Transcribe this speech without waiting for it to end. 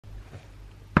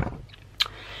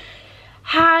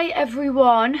Hi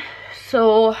everyone.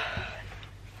 So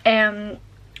I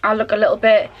look a little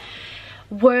bit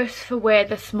worse for wear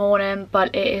this morning,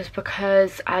 but it is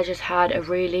because I just had a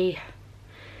really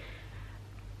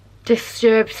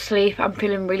disturbed sleep. I'm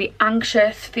feeling really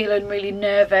anxious, feeling really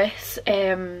nervous.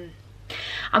 I'm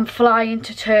flying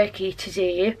to Turkey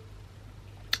today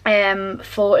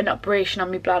for an operation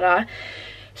on my bladder.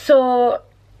 So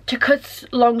to cut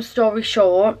long story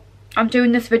short, I'm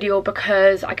doing this video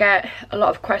because I get a lot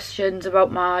of questions about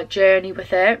my journey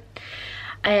with it,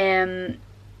 and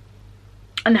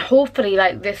hopefully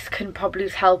like this can probably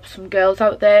help some girls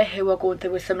out there who are going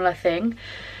through a similar thing.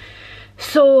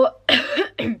 So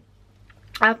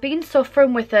I've been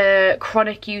suffering with a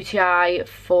chronic UTI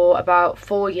for about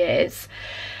 4 years,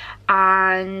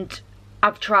 and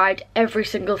I've tried every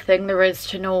single thing there is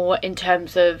to know in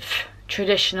terms of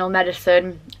traditional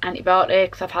medicine,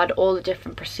 antibiotics. I've had all the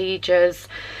different procedures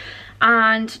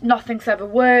and nothing's ever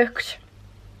worked.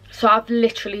 So I've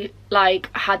literally like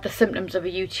had the symptoms of a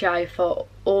UTI for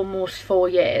almost 4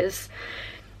 years,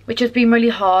 which has been really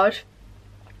hard.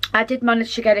 I did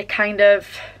manage to get it kind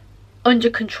of under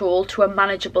control to a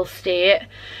manageable state,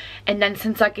 and then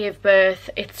since I gave birth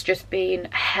it's just been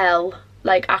hell,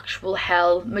 like actual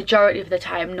hell. Majority of the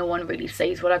time no one really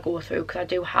sees what I go through because I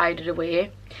do hide it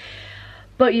away.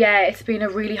 But yeah, it's been a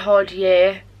really hard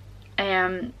year.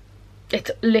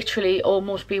 It's literally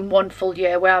almost been 1 full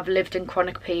year where I've lived in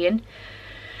chronic pain.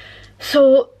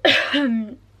 So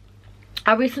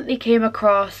I recently came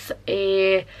across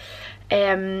a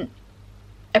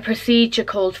procedure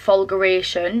called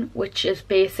Fulguration, which is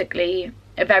basically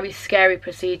a very scary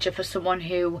procedure for someone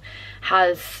who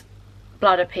has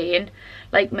bladder pain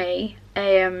like me.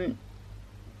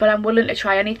 But I'm willing to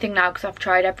try anything now because I've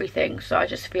tried everything. So I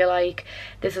just feel like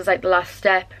this is like the last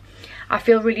step. I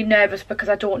feel really nervous because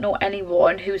I don't know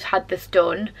anyone who's had this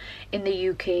done in the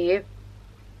UK.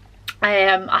 I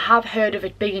have heard of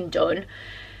it being done,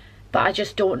 but I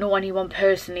just don't know anyone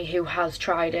personally who has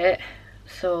tried it.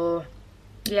 So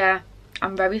yeah,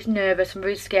 I'm very nervous, I'm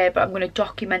very scared, but I'm going to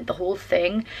document the whole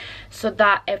thing so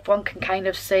that everyone can kind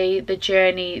of see the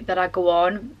journey that I go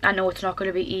on. I know it's not going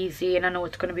to be easy and I know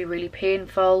it's going to be really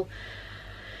painful,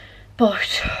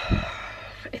 but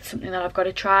it's something that I've got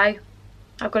to try.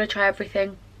 I've got to try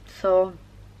everything. So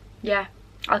yeah,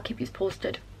 I'll keep you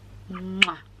posted.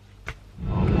 Mwah.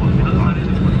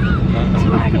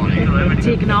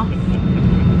 Taking off.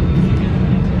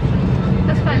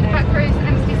 That's fine, the back row is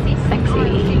empty seats. Sexy.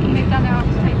 You can move down there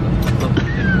after the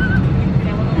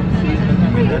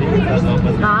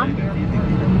Mom?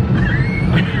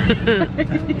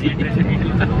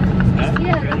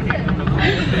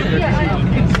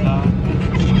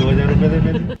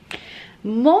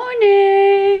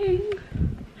 Morning!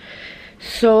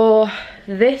 So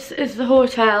this is the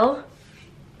hotel.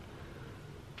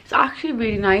 It's actually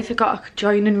really nice. I got a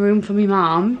joining room for my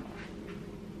mum.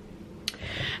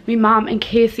 My mum and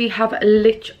Casey have a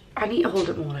I need to hold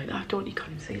it more like that, don't you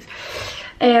can't see.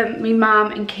 My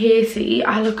mum and Casey,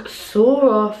 I look so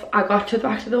rough. I got to the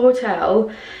back of the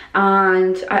hotel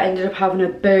and I ended up having a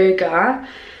burger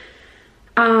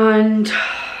and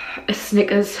a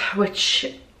Snickers, which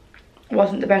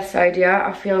wasn't the best idea.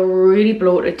 I feel really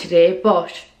bloated today,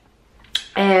 but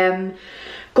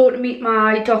going to meet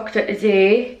my doctor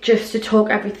today just to talk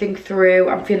everything through.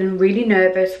 I'm feeling really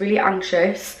nervous, really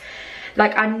anxious.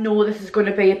 Like, I know this is going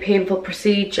to be a painful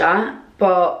procedure,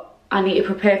 but I need to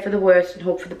prepare for the worst and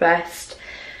hope for the best.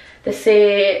 They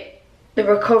say the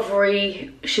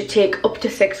recovery should take up to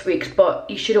 6 weeks, but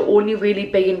you should only really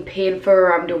be in pain for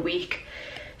around a week.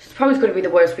 So it's probably going to be the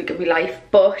worst week of my life,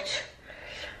 but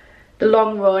the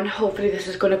long run, hopefully this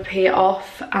is going to pay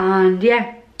off. And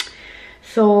yeah,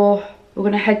 so we're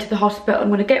going to head to the hospital. I'm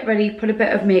going to get ready, put a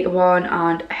bit of makeup on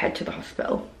and head to the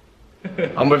hospital.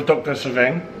 I'm with Dr.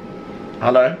 Saving.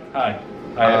 Hello. Hi.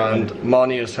 And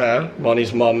Marnie is here.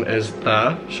 Marnie's mum is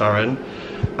there, Sharon.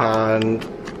 And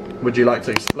would you like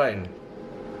to explain?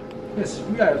 Yes,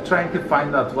 we are trying to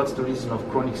find out what's the reason of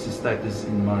chronic cystitis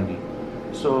in Marnie.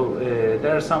 So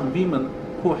there are some women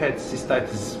who had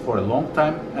cystitis for a long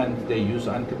time and they use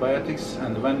antibiotics,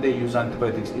 and when they use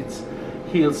antibiotics it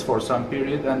heals for some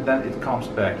period and then it comes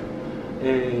back.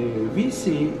 We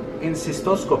see in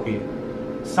cystoscopy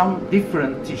some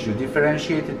different tissue,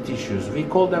 differentiated tissues. We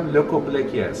call them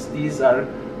leukoplakias. These are,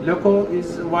 leuko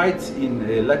is white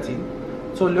in Latin,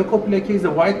 so leukoplakia is the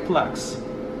white plaques.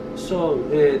 So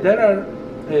there are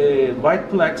white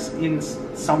plaques in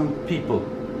some people.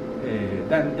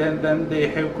 Then they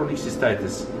have chronic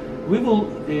cystitis. We will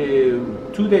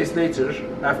 2 days later,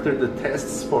 after the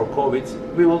tests for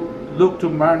COVID, we will look to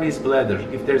Marnie's bladder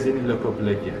if there's any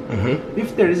leukoplakia.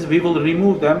 If there is, we will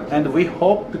remove them, and we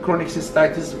hope the chronic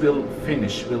cystitis will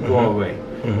go away.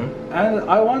 And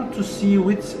I want to see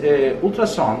with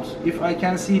ultrasound if I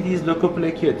can see these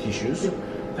leukoplakia tissues.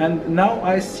 And now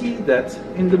I see that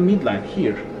in the midline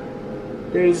here,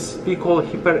 there is, we call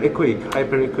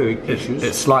hyperechoic tissues.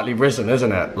 It's slightly risen,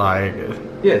 isn't it? Like.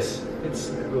 Yes, it's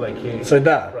like here. So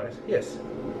that. Right. Yes.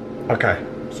 Okay.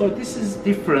 So this is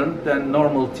different than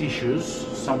normal tissues,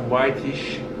 some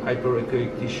whitish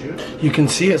hyperechoic tissue. You can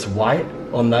see it's white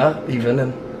on there, even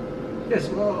in. Yes,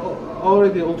 well,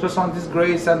 already ultrasound is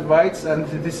grays and whites, and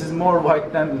this is more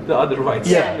white than the other whites.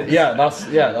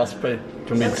 That's pretty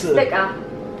convincing. Thicker.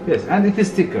 Yes, and it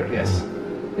is thicker. Yes,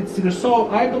 it's thicker.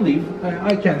 So I believe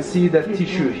I can see that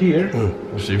tissue here.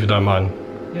 See if you don't mind.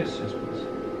 Yes, please.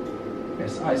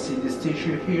 Yes, I see this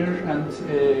tissue here, and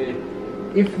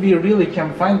if we really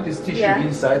can find this tissue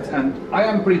inside, and I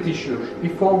am pretty sure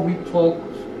before we talked,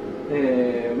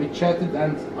 we chatted,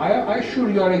 and I sure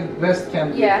you are a best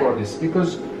candidate for this,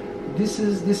 because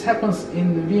this happens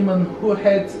in women who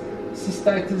had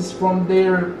cystitis from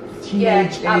their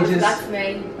teenage ages. That's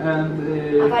me.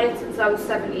 And I've had it since I was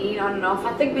 17 on and off.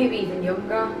 I think maybe even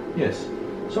younger. Yes.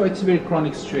 So it's a very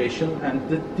chronic situation, and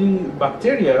the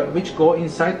bacteria which go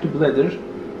inside the bladder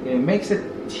makes a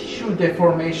tissue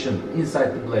deformation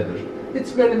inside the bladder.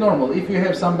 It's very normal. If you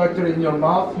have some bacteria in your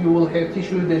mouth, you will have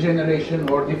tissue degeneration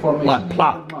or deformation. Like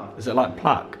plaque? Is it like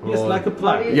plaque? Yes, like a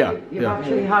plaque. You've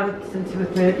actually had it since you were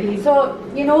 13. So,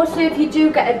 you know, so if you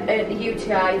do get a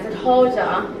UTI, is it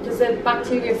harder? Does the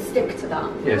bacteria stick to that?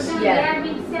 Yes.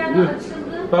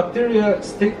 Bacteria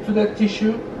stick to that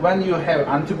tissue. When you have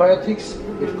antibiotics,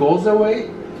 it goes away,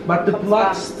 but the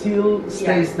plaque still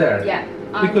stays there. Yeah.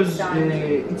 Because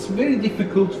it's very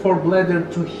difficult for bladder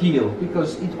to heal,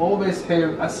 because it always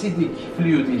have acidic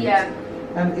fluid in it,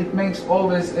 and it makes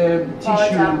always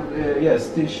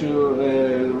tissue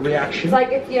reaction. It's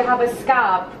like if you have a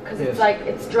scab, because it's like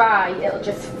it's dry, it'll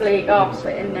just flake off,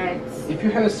 but in there. If you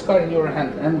have a scar in your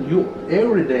hand and you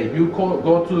every day you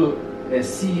go to a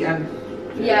sea and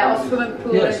or swimming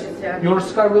pool, your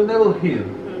scar will never heal.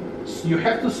 You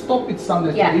have to stop it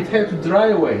someday. It have to dry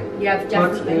away. Yeah,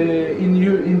 definitely.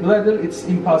 But in bladder, it's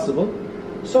impossible.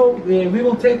 So we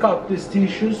will take out these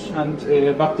tissues, and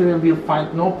bacteria will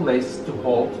find no place to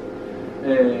hold.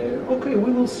 Okay,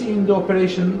 we will see in the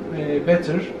operation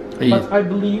better. But I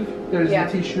believe there is a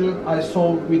tissue I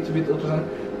saw with ultrasound.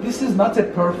 This is not a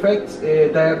perfect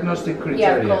diagnostic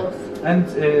criteria. Yeah, of course. And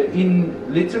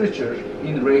in literature,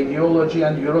 in radiology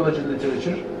and urology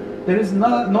literature, there is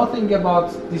nothing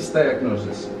about this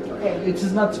diagnosis. Okay. It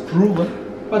is not proven,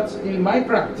 but in my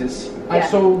practice, I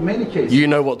saw many cases. You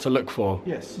know what to look for?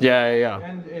 Yes. Yeah.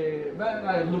 And when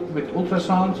I look with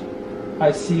ultrasound,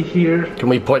 I see here... Can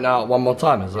we point out one more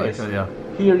time? Is that okay? Yeah.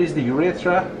 Here is the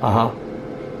urethra.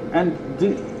 And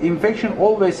the infection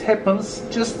always happens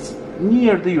just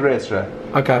near the urethra.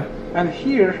 Okay. And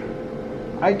here,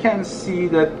 I can see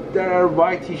that there are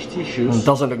whitish tissues. It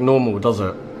doesn't look normal, does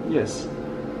it? Yes.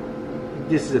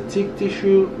 This is a thick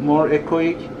tissue, more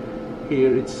echoic.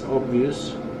 Here it's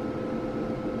obvious,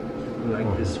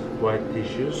 like this white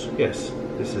tissues. Yes,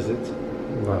 this is it.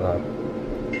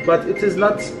 But it is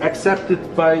not accepted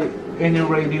by any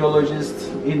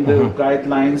radiologist in the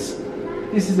guidelines.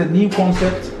 This is a new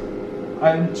concept.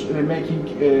 I'm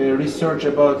making research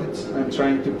about it. I'm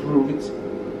trying to prove it.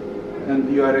 And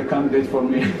you are a candidate for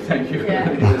me. Thank you.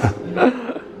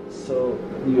 So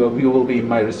you will be in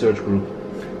my research group.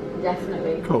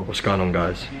 Definitely. Cool. What's going on,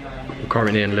 guys? We're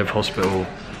currently in Live Hospital.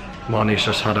 Marnie's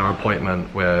just had her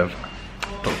appointment with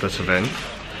Dr. Savin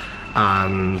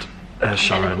and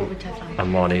Sharon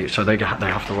and Marnie. So they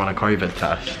have to run a COVID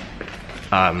test.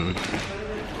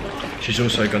 She's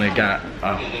also going to get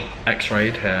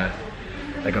x-rayed here.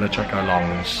 They're going to check her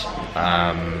lungs,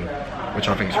 which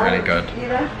I think is really good.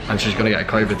 And she's going to get a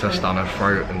COVID test down her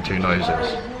throat and 2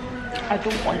 noses. I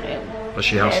don't want it. But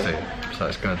she has to, so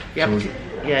it's good.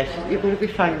 Yes, you're going to be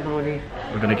fine, Marnie.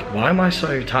 Why am I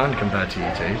so tan compared to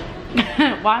you two?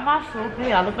 Why am I so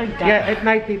big? I look like that. Yeah, it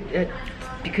might be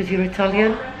because you're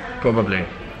Italian. Probably.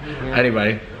 Yeah.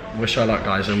 Anyway, wish her luck,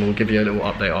 guys, and we'll give you a little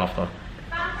update after.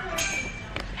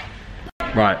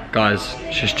 Right, guys,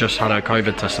 she's just had her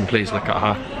COVID test, and please look at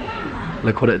her.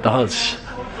 Look what it does.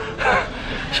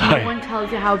 So, tells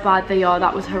you how bad they are.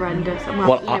 That was horrendous. I'm gonna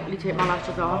have to literally take my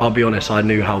lashes off. I'll be honest, I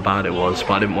knew how bad it was,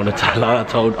 but I didn't want to tell her.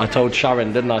 I told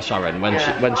Sharon, didn't I, Sharon,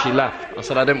 when she left? I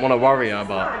said I didn't want to worry her,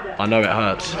 but I know it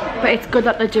hurts. But it's good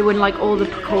that they're doing like all the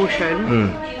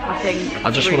precaution. I think.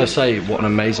 I just want to say, what an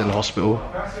amazing hospital.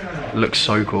 It looks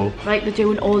so cool. Like they're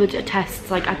doing all the tests.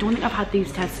 Like I don't think I've had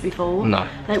these tests before. No.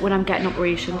 Like when I'm getting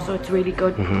operations, so it's really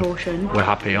good precaution. We're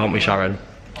happy, aren't we, Sharon?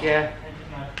 Yeah.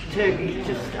 Turkey,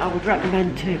 I would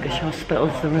recommend Turkish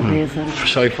hospitals, they're amazing.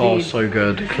 So far, so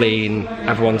good, clean,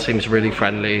 everyone seems really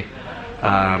friendly.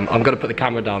 I'm going to put the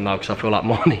camera down now because I feel like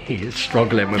Marnie is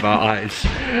struggling with our eyes.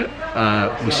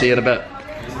 We'll see you in a bit.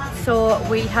 So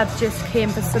we have just came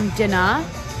for some dinner.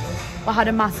 We had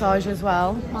a massage as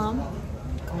well, Mum.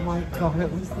 Oh my god,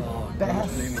 it was the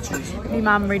best. My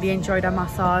mum really enjoyed our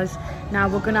massage. Now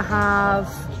we're going to have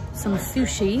some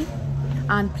sushi,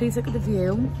 and please look at the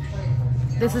view.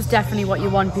 This is definitely what you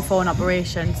want before an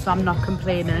operation, so I'm not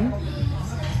complaining.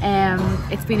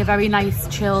 It's been a very nice,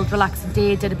 chilled, relaxing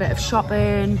day. Did a bit of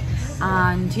shopping,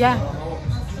 and yeah,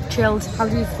 chilled. How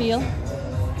do you feel?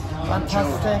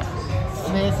 Fantastic.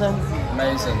 Amazing.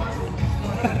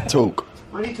 Amazing. Talk.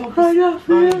 How do you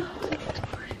feel?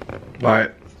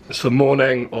 Right, it's the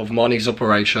morning of Marnie's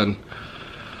operation.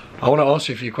 I want to ask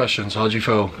you a few questions. How do you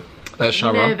feel? There's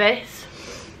Sharon. Nervous.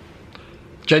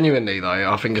 Genuinely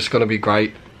though, I think it's going to be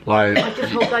great. Like, I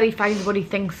just hope that he finds what he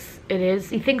thinks it is.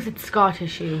 He thinks it's scar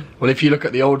tissue. well, if you look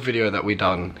at the old video that we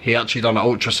done, he actually done an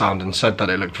ultrasound and said that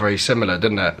it looked very similar,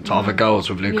 didn't it, to other girls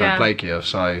with leukoplakia,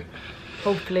 so...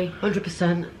 Hopefully.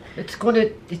 100%. It's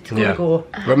gonna go.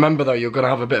 Remember though, you're gonna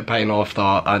have a bit of pain after,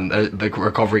 and the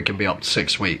recovery can be up to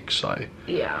 6 weeks, so...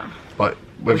 Yeah. But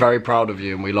we're very proud of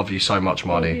you and we love you so much,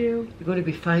 Marnie. You're gonna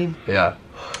be fine. Yeah.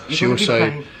 She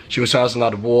also hasn't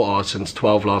had water since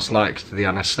 12 last night because of the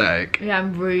anaesthetic. Yeah,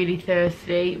 I'm really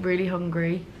thirsty, really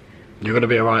hungry. You're gonna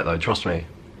be alright though, trust me.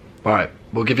 Right,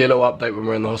 we'll give you a little update when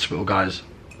we're in the hospital, guys.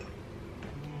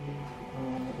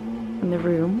 In the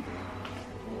room.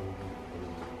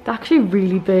 It's actually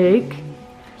really big.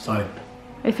 So,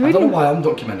 It's really... I don't know why I'm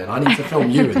documenting. I need to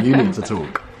film you and you need to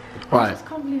talk. I Right, just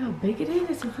can't believe how big it is.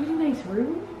 It's a really nice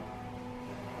room.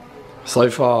 so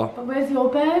far, But where's your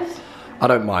bed? I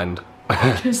don't mind.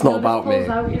 It's not about me.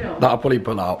 Out, you know. That'll probably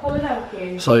pull out. Pull it out,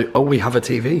 Kate. So, oh, we have a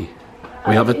TV.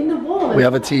 We have in the wall. We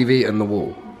have a TV in the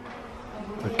wall.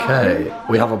 Okay,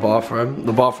 we have a bathroom.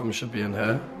 The bathroom should be in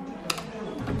here.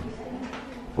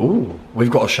 Ooh,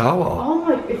 we've got a shower. Oh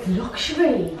my, it's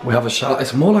luxury. We have a shower.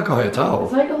 It's more like a hotel.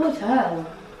 It's like a hotel.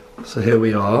 So here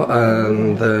we are,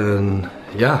 and then,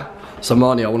 yeah. So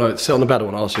Marnie, I want to sit on the bed. I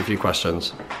want to ask you a few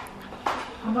questions.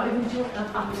 I'm not even joking.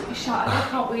 I'm absolutely shattered. I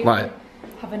can't wait Right.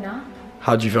 to have a nap.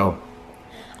 How do you feel?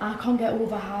 I can't get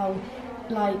over how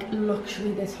like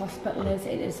luxury this hospital is.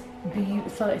 It is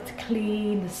beautiful, it's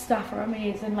clean, the staff are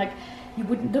amazing. Like, you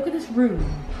wouldn't look at this room.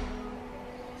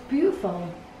 It's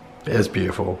beautiful. It is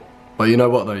beautiful. But you know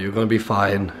what though, you're going to be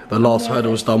fine. The last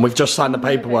hurdle's done. We've just signed the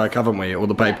paperwork, haven't we? All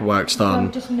the paperwork's done.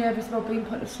 I'm just nervous about being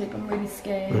put to sleep. I'm really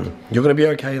scared. You're going to be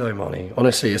okay though, Marnie.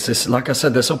 Honestly, it's this, like I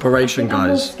said, this operation, I'm more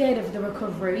guys. scared of the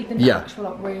recovery than the actual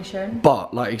operation.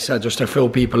 But, like you said, just to fill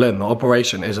people in, the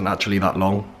operation isn't actually that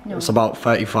long. No. It's about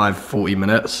 35-40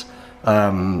 minutes.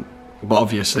 But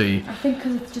obviously... I think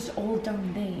because it's just all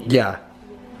down there. Yeah.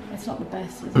 It's not the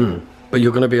best, is it? But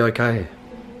you're going to be okay.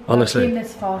 Honestly. I've came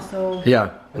this far, so...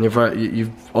 Yeah, and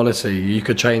you've honestly, you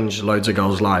could change loads of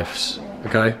girls' lives,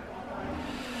 okay?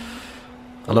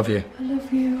 I love you. I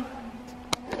love you.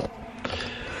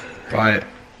 Right,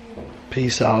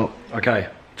 peace out. Okay,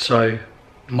 so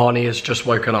Marnie has just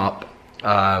woken up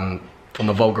from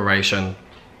the Fulguration.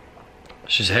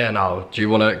 She's here now. Do you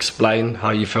want to explain how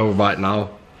you feel right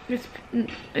now? It's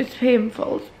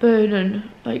painful, it's burning,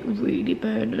 like really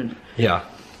burning. Yeah.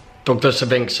 Dr.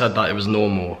 Savink said that it was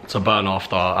normal to burn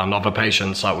after, and other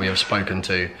patients that we have spoken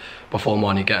to before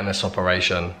Marnie getting this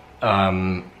operation.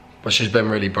 But she's been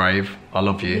really brave. I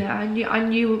love you. Yeah, I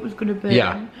knew it was going to burn.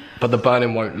 Yeah, but the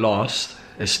burning won't last.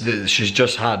 She's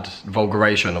just had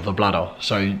Fulguration of the bladder,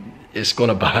 so it's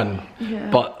gonna burn. Yeah.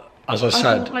 But as I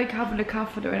said, don't like having a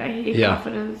catheter, and I hate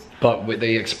catheters. But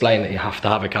they explain that you have to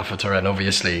have a catheter in,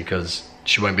 obviously, because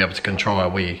she won't be able to control her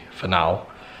wee for now.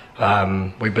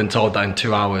 We've been told that in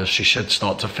 2 hours she should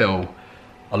start to feel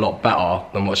a lot better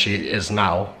than what she is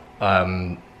now.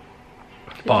 But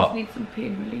just need some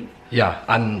pain relief. Yeah,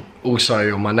 and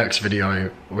also on my next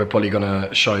video, we're probably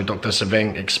gonna show Dr.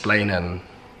 Savink explaining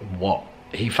what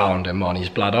he found in Marnie's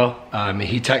bladder.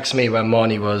 He texted me when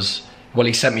Marnie was, well,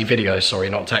 he sent me videos, sorry,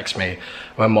 not text me,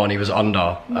 when Marnie was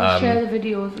under. We'll share the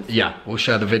videos with you. Yeah, we'll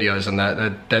share the videos, and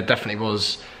there definitely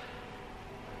was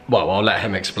well, I'll let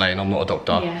him explain. I'm not a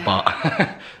doctor,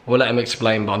 but we'll let him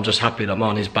explain. But I'm just happy that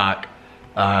Marnie's back.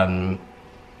 And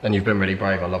you've been really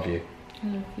brave. I love you. I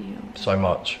love you so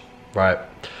much. Right.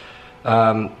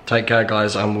 Take care,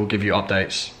 guys, and we'll give you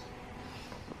updates.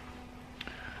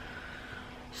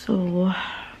 So,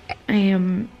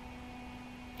 I've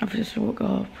just woke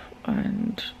up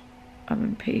and I'm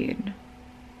in pain.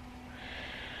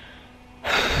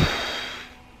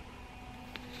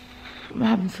 I'm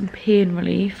having some pain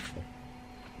relief.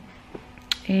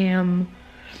 I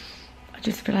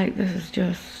just feel like this is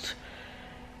just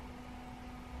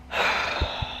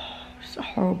a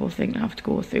horrible thing to have to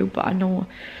go through, but I know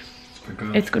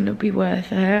it's going to be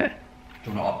worth it.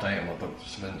 Do you want to update on what Dr.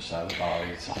 Smith said about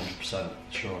it? He's 100%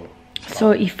 sure.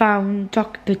 So he found,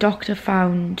 the doctor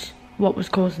found what was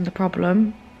causing the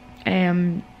problem.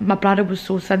 My bladder was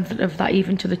so sensitive that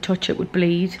even to the touch it would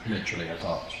bleed. Literally a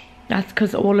touch. That's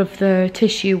because all of the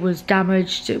tissue was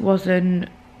damaged. It wasn't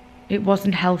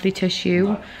healthy tissue.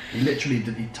 No.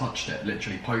 He touched it,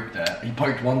 literally poked it. He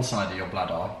poked one side of your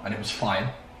bladder and it was fine.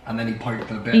 And then he poked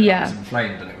the bit that was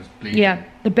inflamed and it was bleeding. Yeah,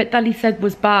 the bit that he said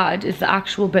was bad is the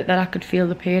actual bit that I could feel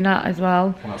the pain at as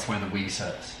well. Well, that's where the wee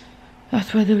sits.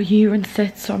 That's where the urine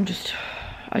sits, so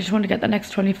I just want to get the next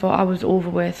 24 hours over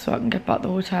with so I can get back to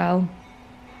the hotel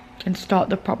and start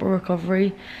the proper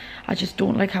recovery. I just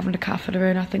don't like having a catheter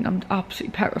in. I think I'm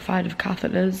absolutely petrified of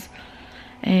catheters.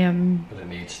 But it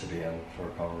needs to be in for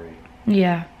recovery.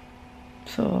 Yeah.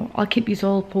 So I'll keep you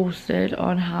all posted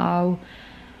on how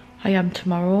I am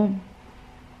tomorrow.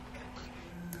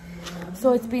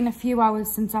 So it's been a few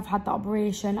hours since I've had the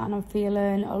operation and I'm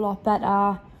feeling a lot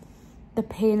better. The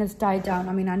pain has died down.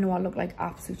 I mean, I know I look like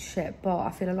absolute shit, but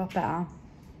I feel a lot better.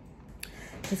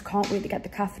 Just can't wait to get the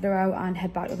catheter out and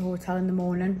head back to the hotel in the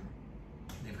morning.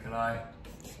 Neither can I.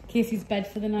 Casey's bed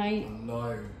for the night.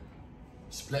 No.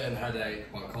 Splitting headache,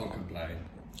 but I can't complain.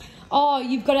 Oh,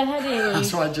 you've got a headache.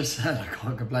 That's what I just said. I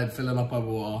can't complain. Filling up my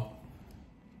water.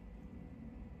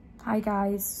 Hi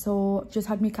guys, so just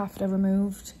had my catheter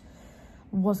removed.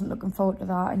 Wasn't looking forward to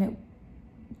that, and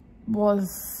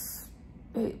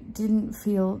it didn't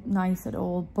feel nice at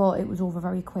all, but it was over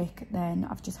very quick. Then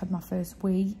I've just had my first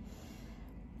wee,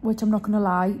 which I'm not gonna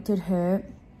lie, did hurt.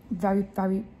 Very,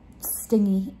 very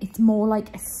stingy. It's more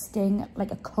like a sting,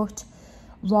 like a cut,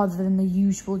 rather than the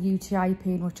usual UTI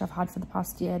pain which I've had for the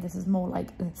past year. This is more like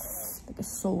a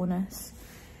soreness.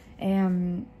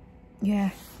 Yeah,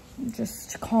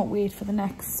 just can't wait for the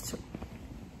next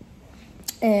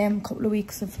couple of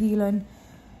weeks of healing,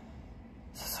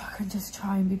 so I can just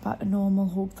try and be back to normal,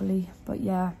 hopefully. But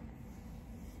yeah,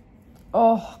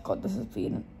 oh god, this has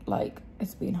been like,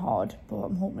 it's been hard, but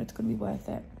I'm hoping it's going to be worth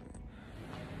it.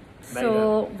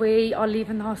 So we are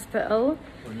leaving the hospital.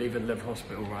 We're leaving Live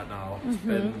Hospital right now. It's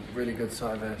been really good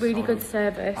service. Really good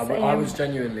service. I was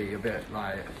genuinely a bit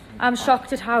like... I'm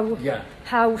shocked at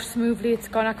how smoothly it's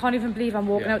gone. I can't even believe I'm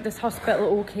walking out this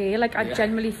hospital okay. Like, I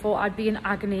genuinely thought I'd be in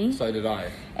agony. So did I.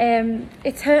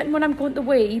 It's hurting when I'm going to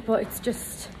wee, but it's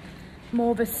just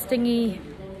more of a stingy,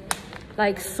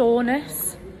 like,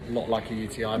 soreness. Not like a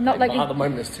UTI pain, Not like but at the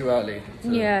moment it's too early.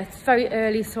 Yeah, it's very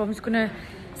early, so I'm just going to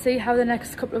see how the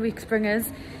next couple of weeks bring us.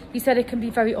 You said it can be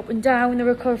very up and down, the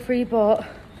recovery, but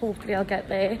hopefully I'll get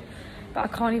there. But I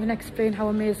can't even explain how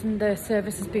amazing the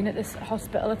service has been at this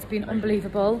hospital. It's been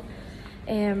unbelievable.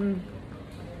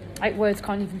 Like, words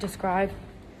can't even describe.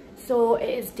 So it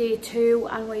is day 2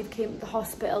 and we've came to the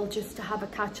hospital just to have a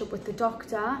catch up with the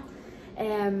doctor.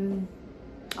 I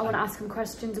want to ask him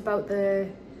questions about the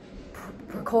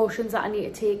precautions that I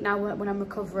need to take now when I'm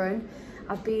recovering.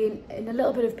 I've been in a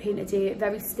little bit of pain today,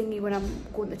 very stingy when I'm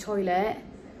going to the toilet.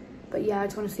 But yeah, I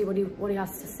just want to see what he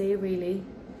has to say, really.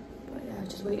 But yeah,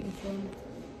 just waiting for him.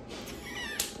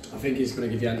 I think he's going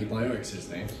to give you antibiotics,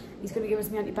 isn't he? He's going to give us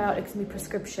my antibiotics and my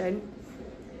prescription.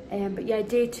 But yeah,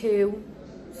 day 2,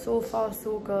 so far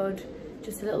so good.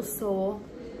 Just a little sore,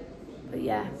 but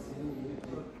yeah.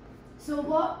 So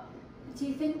what, do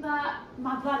you think that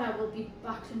my bladder will be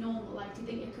back to normal? Like, do you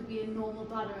think it could be a normal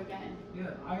bladder again?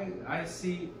 Yeah, I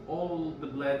see all the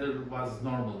bladder was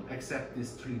normal except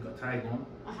this trigon,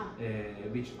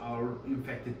 which our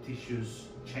infected tissues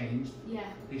changed. Yeah.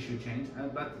 Tissue changed,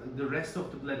 but the rest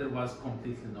of the bladder was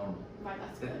completely normal. Right,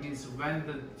 that's that good. means when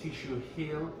the tissue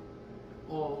heal,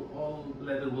 all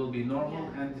bladder will be normal,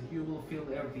 and you will feel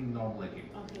everything normal again.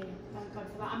 Okay, thank God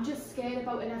for that. I'm just scared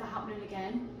about it never happening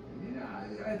again.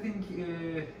 Yeah, I think...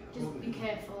 just be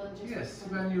careful and just... Yes,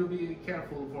 when you be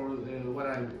careful for what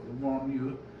I warn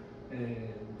you.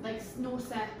 Like, no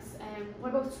sex. What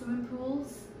about swimming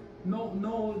pools?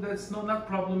 No, that's not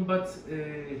problem, but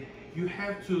you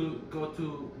have to go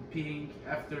to peeing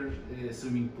after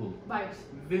swimming pool. Right.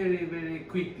 Very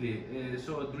quickly.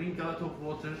 So drink a lot of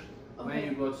water when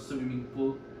you go to swimming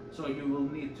pool. So you will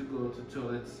need to go to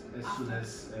toilet as soon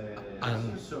as.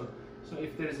 So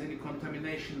if there is any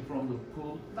contamination from the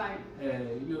pool, right.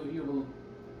 You will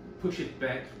push it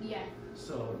back. Yeah.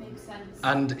 So makes sense.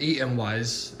 And eating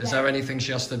wise, is there anything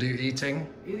she has to do eating?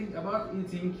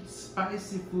 Eating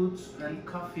spicy foods and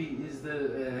coffee is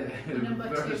the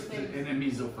worst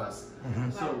enemies of us.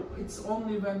 So it's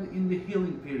only when in the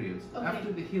healing period. Okay.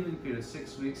 After the healing period,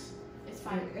 6 weeks, it's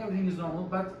fine. Everything is normal,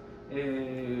 but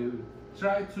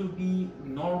try to be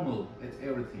normal at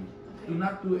everything. Okay. Do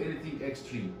not do anything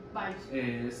extreme. Right.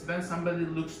 When somebody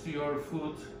looks to your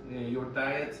food, your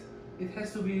diet, it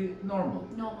has to be normal.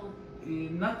 Normal.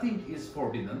 Nothing is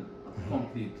forbidden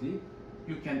completely.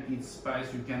 You can eat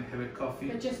spice, you can have a coffee.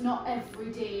 But just not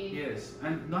every day. Yes,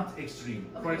 and not extreme.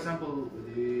 Okay. For example,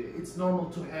 it's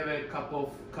normal to have a cup of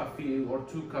coffee or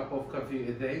 2 cups of coffee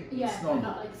a day. Yeah, it's normal.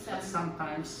 not like but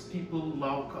sometimes people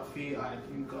love coffee. I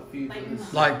drink coffee.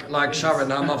 Like Sharon,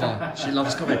 her mother, she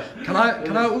loves coffee. Can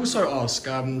I also ask,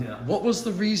 what was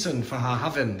the reason for her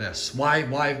having this?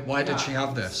 Why did she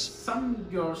have this? Some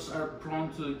girls are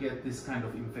prone to get this kind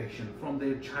of infection from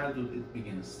their childhood. It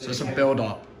begins. So it's a build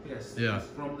up. Yes. Yeah.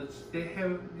 They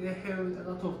have a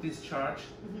lot of discharge,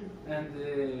 and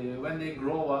when they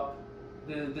grow up,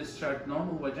 the discharge,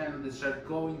 normal vaginal discharge,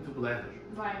 go into bladder.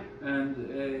 Right. And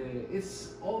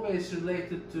it's always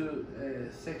related to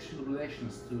sexual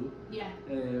relations too. Yeah.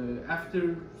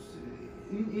 After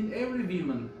in every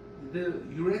woman, the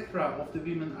urethra of the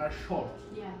women are short.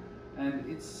 Yeah. And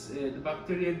it's the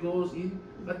bacteria goes in,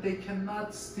 but they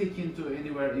cannot stick into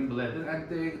anywhere in bladder, and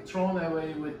they thrown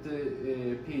away with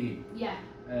the pee. Yeah.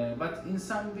 But in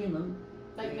some women,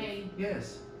 like me.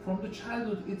 Yes. From the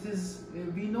childhood, it is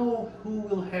we know who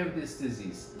will have this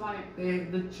disease. Right.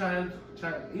 The child,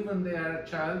 even they are a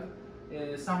child.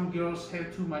 Some girls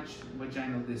have too much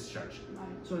vaginal discharge. Right.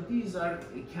 So these are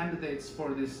candidates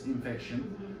for this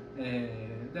infection.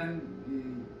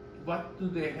 Then, what do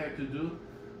they have to do?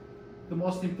 The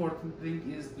most important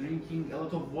thing is drinking a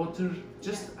lot of water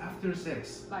just after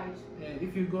sex. Right.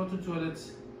 If you go to toilet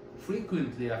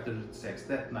frequently after sex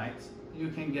that night, you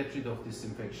can get rid of this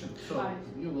infection. So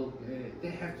you will.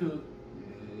 They have to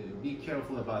be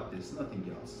careful about this.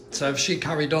 Nothing else. So if she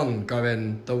carried on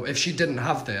going, if she didn't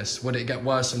have this, would it get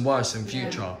worse and worse in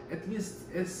future? At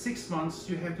least at 6 months,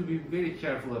 you have to be very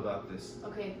careful about this.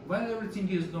 Okay. When everything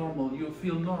is normal, you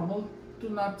feel normal. Do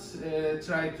not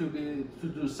try to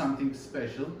do something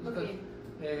special. Okay.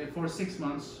 For 6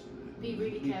 months, be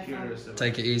really careful.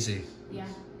 Take it easy. Yeah.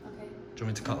 Okay. Do you want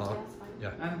me to cut that?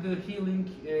 Yeah. And the healing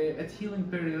at healing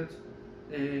period,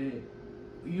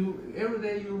 every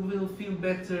day you will feel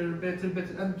better,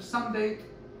 and someday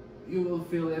you will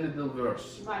feel a little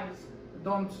worse. Right.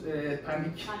 Don't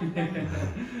panic.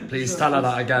 Please tell her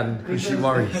that again, because she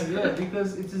worries. Yeah,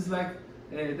 because it is like.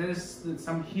 There's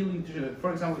some healing tissue.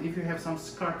 For example, if you have some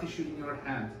scar tissue in your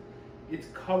hand, it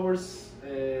covers,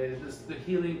 the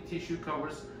healing tissue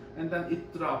covers, and then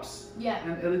it drops. Yeah.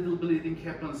 And a little bleeding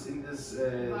happens in this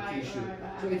tissue.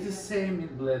 Right. So it is same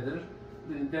in bladder.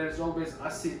 There's always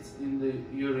acid in the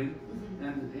urine,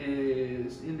 and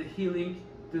in the healing,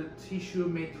 the tissue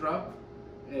may drop,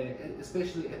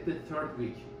 especially at the 3rd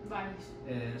week. Right.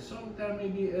 So there may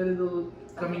be a little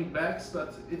coming back,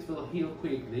 but it will heal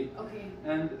quickly. Okay.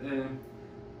 And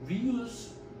we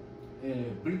use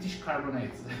British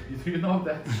carbonate. Do you know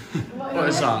that? What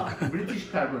is that? British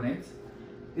carbonate.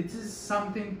 It is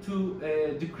something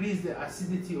to decrease the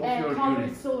acidity of your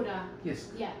urine. Soda. Yes.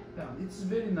 Yeah. It's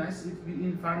very nice.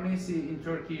 In pharmacy in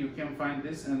Turkey you can find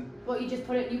this. And what, you just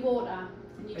put it in your water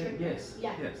and you drink yes. it?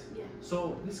 Yeah. Yes. Yeah.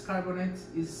 So this carbonate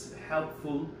is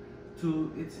helpful.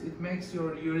 It makes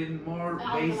your urine more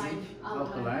basic,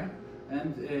 alkaline,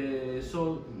 and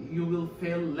so you will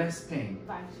feel less pain.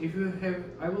 Right. If you have,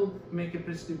 I will make a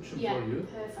prescription for you.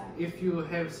 Perfect. If you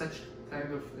have such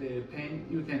kind of pain,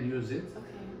 you can use it.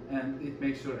 Okay. And it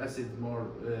makes your acid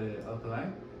more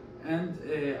alkaline. And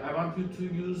I want you to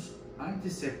use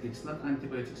antiseptics, not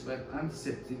antibiotics, but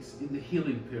antiseptics in the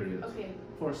healing period. Okay.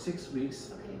 For 6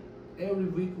 weeks. Okay. Every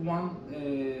week one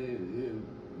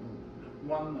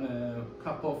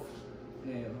cup of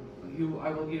I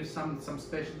will give some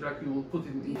special drug you will put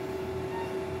in.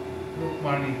 Look,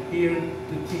 Marnie, here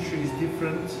the tissue is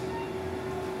different.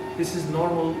 This is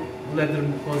normal bladder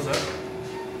mucosa,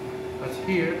 but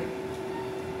here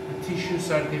the tissues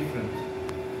are different.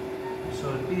 So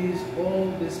all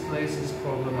this place is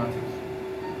problematic.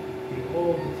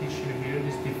 All the tissue here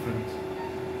is different.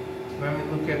 When we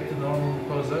look at the normal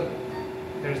mucosa,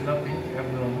 there's nothing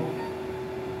abnormal.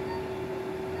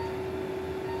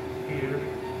 Here,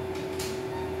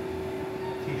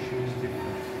 tissue is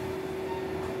different.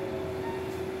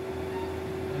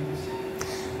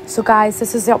 So guys,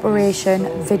 this is the operation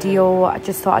video. I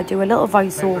just thought I'd do a little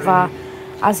voiceover.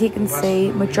 As you can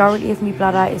see, majority of my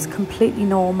bladder is completely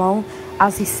normal.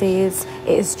 As he says,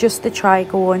 it is just the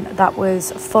trigone that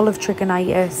was full of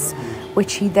trichonitis,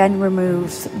 which he then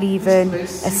removes, leaving a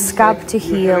scab to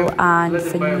heal and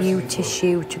for new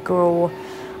tissue to grow.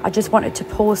 I just wanted to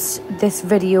post this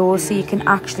video so you can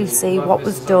actually see what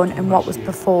was done and what was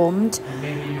performed.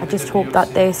 I just hope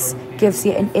that this gives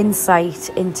you an insight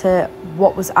into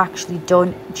what was actually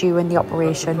done during the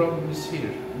operation. The problem is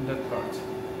here, in that part.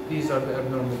 These are the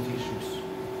abnormal tissues.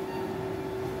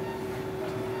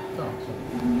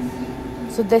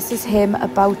 So this is him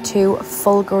about to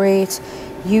fulgurate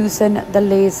using the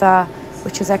laser,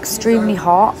 which is extremely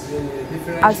hot.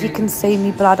 As you can see,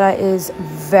 my bladder is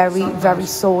very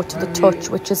sore to the touch,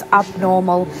 which is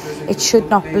abnormal. It should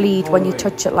not bleed when you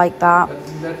touch it like that.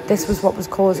 This was what was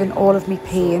causing all of me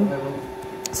pain.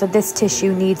 So this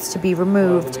tissue needs to be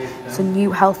removed so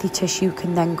new healthy tissue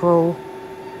can then grow.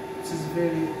 This is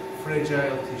very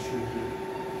fragile tissue here.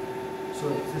 So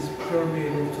it is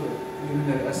permeable to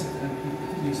urinary acid and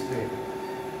please stay.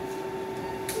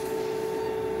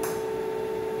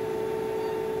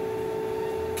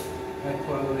 I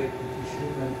coagulate the tissue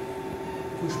and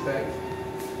push back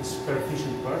the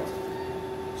superficial part.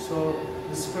 So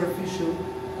the superficial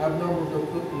abnormal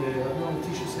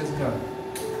tissues has gone.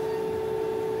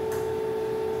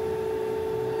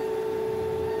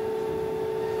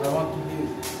 I want to be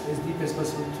as deep as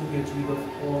possible to get rid of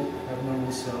all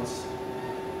abnormal cells,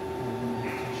 abnormal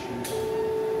tissues.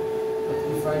 But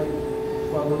if I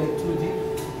coagulate too deep,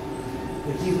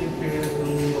 the healing period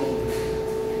will be longer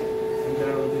and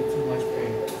there will be too much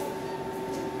pain.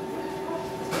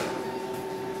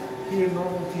 Here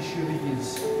normal tissue begins.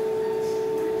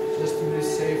 Just to be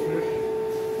safer,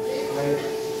 I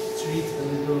treat a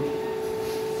little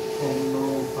from the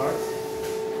normal part.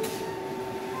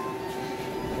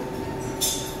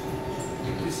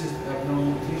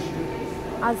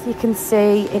 As you can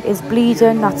see, it is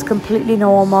bleeding. That's completely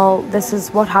normal. This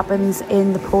is what happens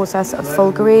in the process of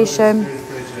fulguration.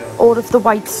 All of the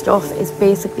white stuff is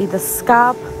basically the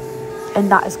scab, and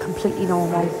that is completely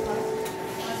normal.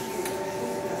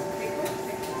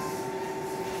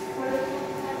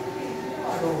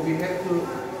 So we have to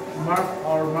mark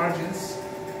our margins.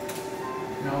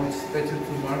 Now it's better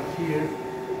to mark here.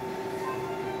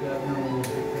 The abnormal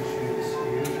tissue is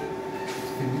here.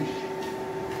 It's finished.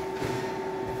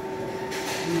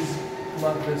 These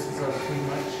blood vessels are too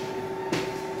much.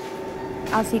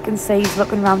 As you can see, he's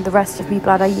looking around the rest of my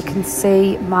bladder. You can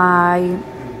see my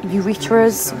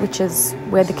ureters, which is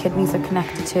where the kidneys are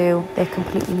connected to. They're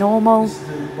completely normal.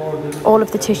 All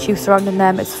of the tissue surrounding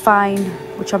them is fine,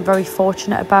 which I'm very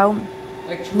fortunate about.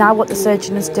 Now what the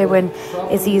surgeon is doing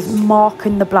is he is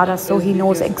marking the bladder so he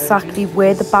knows exactly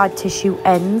where the bad tissue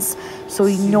ends, so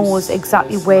he knows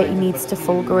exactly where he needs to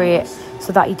fulgurate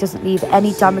so that he doesn't leave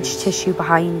any damaged tissue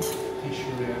behind.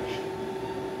 Tissue reaction.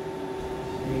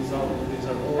 These are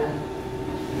all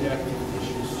reactive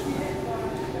tissues.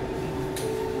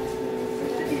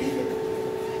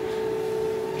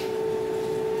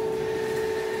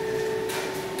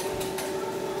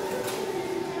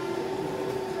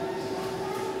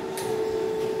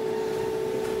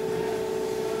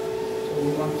 So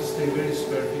we want to stay very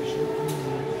superficial.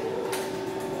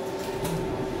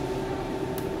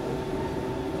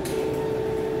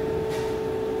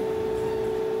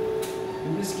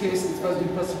 In this case, it was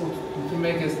impossible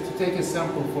to take a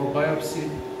sample for biopsy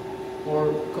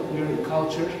or urine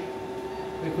culture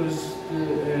because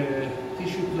the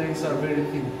tissue planes are very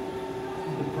thin.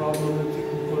 The problematic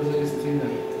mucosa is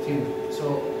thin.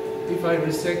 So if I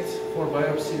resect for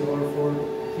biopsy or for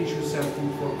tissue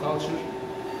sampling for culture,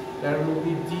 there will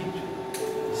be deep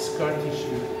scar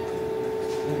tissue,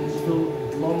 and it will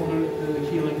longer the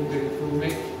healing period. It will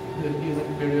make the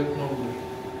healing period longer.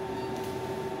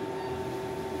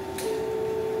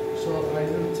 So I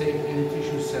don't take any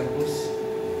tissue samples.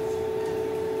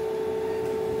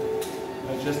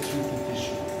 I just treat the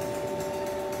tissue.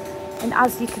 And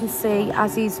as you can see,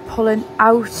 as he's pulling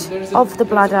out of the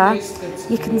bladder,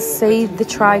 you can see the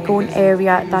trigone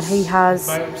area that he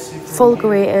has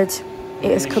fulgurated.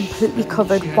 It is completely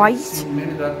covered white,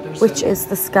 which is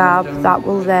the scab that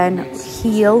will then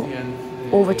heal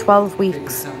over 12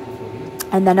 weeks.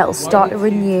 And then it'll start to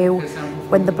renew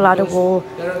when the bladder wall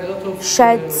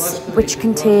sheds, which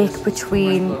can take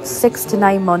between 6 to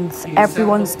 9 months.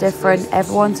 Everyone's different,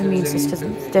 everyone's immune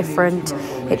system is different.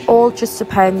 It all just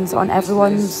depends on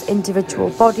everyone's individual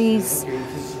bodies.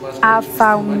 I've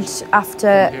found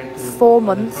after 4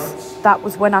 months, that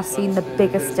was when I've seen the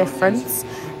biggest difference.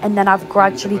 And then I've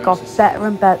gradually got better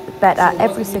and better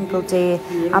every single day.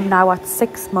 I'm now at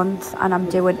 6 months and I'm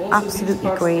doing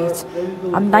absolutely great.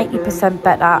 I'm 90%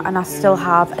 better and I still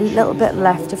have a little bit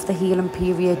left of the healing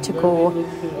period to go.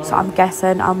 So I'm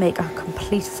guessing I'll make a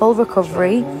complete full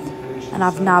recovery and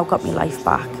I've now got my life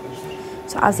back.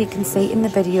 So as you can see in the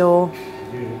video,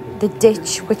 the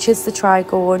ditch, which is the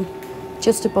trigone,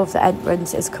 just above the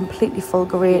entrance is completely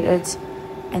fulgurated,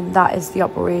 and that is the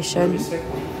operation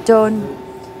done.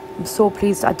 I'm so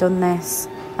pleased I've done this,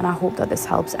 and I hope that this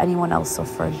helps anyone else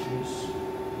suffering.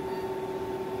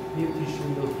 Urine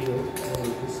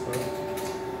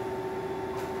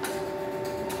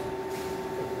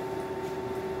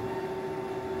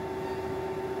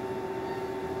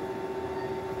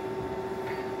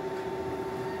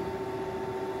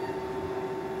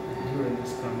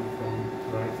is coming from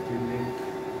right kidney.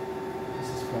 This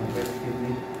is from left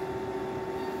kidney.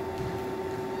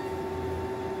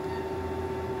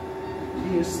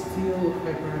 Here still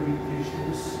hyperemic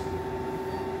tissues.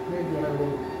 Maybe I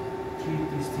will treat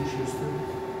these tissues too.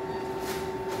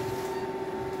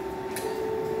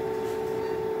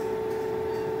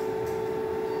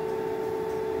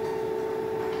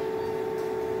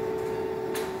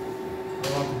 I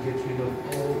want to get rid of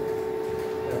all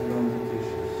abnormal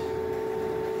tissues.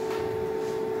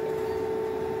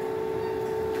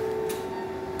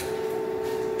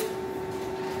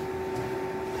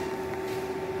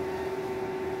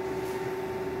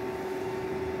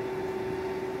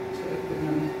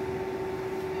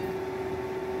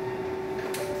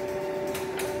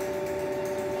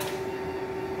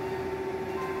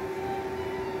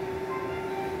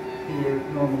 Here,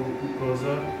 normal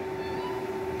glucosa.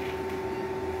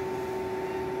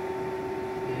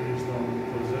 Here is normal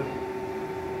glucosa.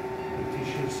 The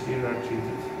tissues here are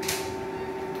treated.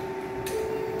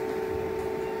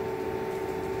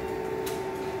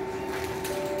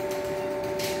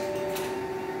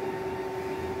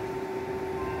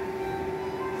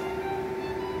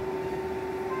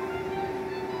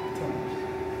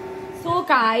 So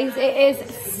guys, it is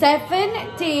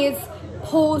 7 days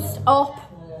post-op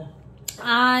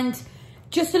and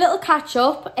just a little catch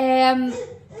up.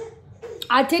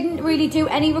 I didn't really do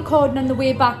any recording on the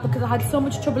way back because I had so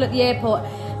much trouble at the airport,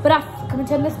 but can we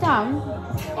turn this down?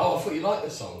 Oh, I thought you liked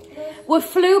this song. We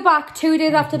flew back 2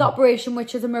 days after the operation,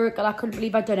 which is a miracle. I couldn't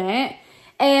believe I'd done it.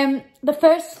 The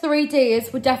first 3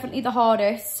 days were definitely the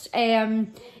hardest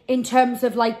in terms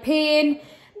of like pain,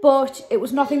 but it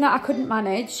was nothing that I couldn't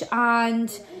manage.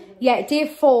 And yeah, day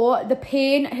 4, the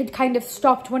pain had kind of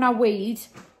stopped when I weed.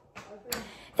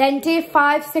 Then day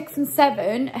 5, 6 and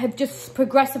 7 have just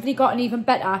progressively gotten even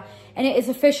better. And it is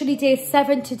officially day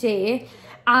 7 today.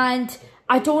 And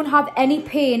I don't have any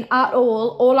pain at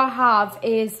all. All I have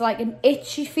is like an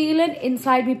itchy feeling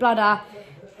inside my bladder.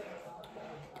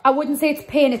 I wouldn't say it's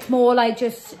pain, it's more like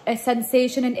just a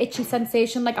sensation, an itchy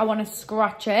sensation, like I want to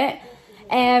scratch it.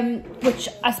 Which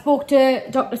I spoke to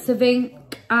Dr. Savink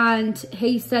and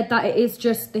he said that it is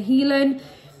just the healing.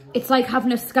 It's like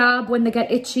having a scab when they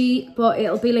get itchy, but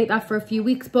it'll be like that for a few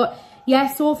weeks. But yeah,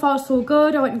 so far so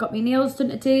good. I went and got my nails done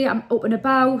today. I'm up and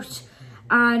about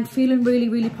and feeling really,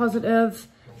 really positive.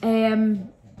 So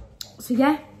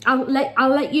yeah,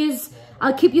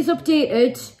 I'll keep you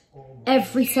updated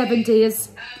every 7 days.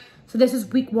 So this is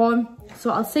week 1.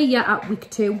 So I'll see you at week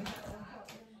 2.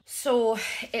 So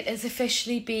it has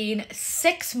officially been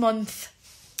 6 months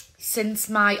since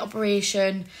my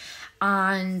operation,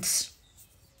 and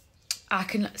I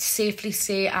can safely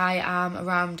say I am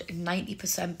around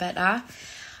 90% better.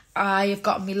 I have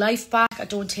gotten my life back. I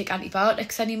don't take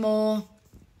antibiotics anymore.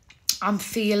 I'm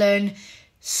feeling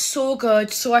so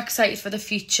good, so excited for the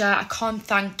future. I can't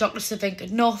thank Dr. Savink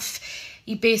enough.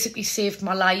 He basically saved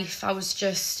my life. I was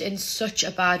just in such a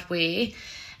bad way.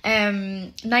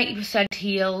 90%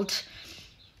 healed,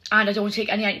 and I don't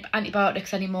take any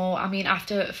antibiotics anymore. I mean,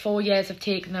 after 4 years of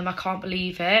taking them, I can't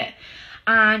believe it.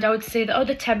 And I would say the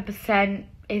other 10%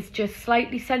 is just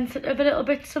slightly sensitive a little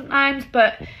bit sometimes,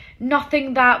 but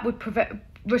nothing that would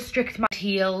restrict my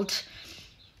healed.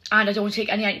 And I don't take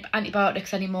any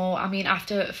antibiotics anymore. I mean,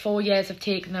 after 4 years of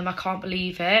taking them, I can't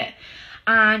believe it.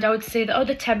 And I would say the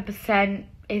other 10%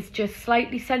 is just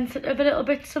slightly sensitive a little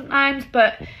bit sometimes,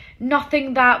 but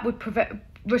nothing that would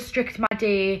restrict my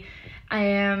day.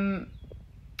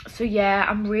 So yeah,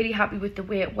 I'm really happy with the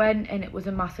way it went, and it was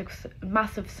a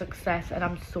massive success, and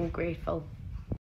I'm so grateful.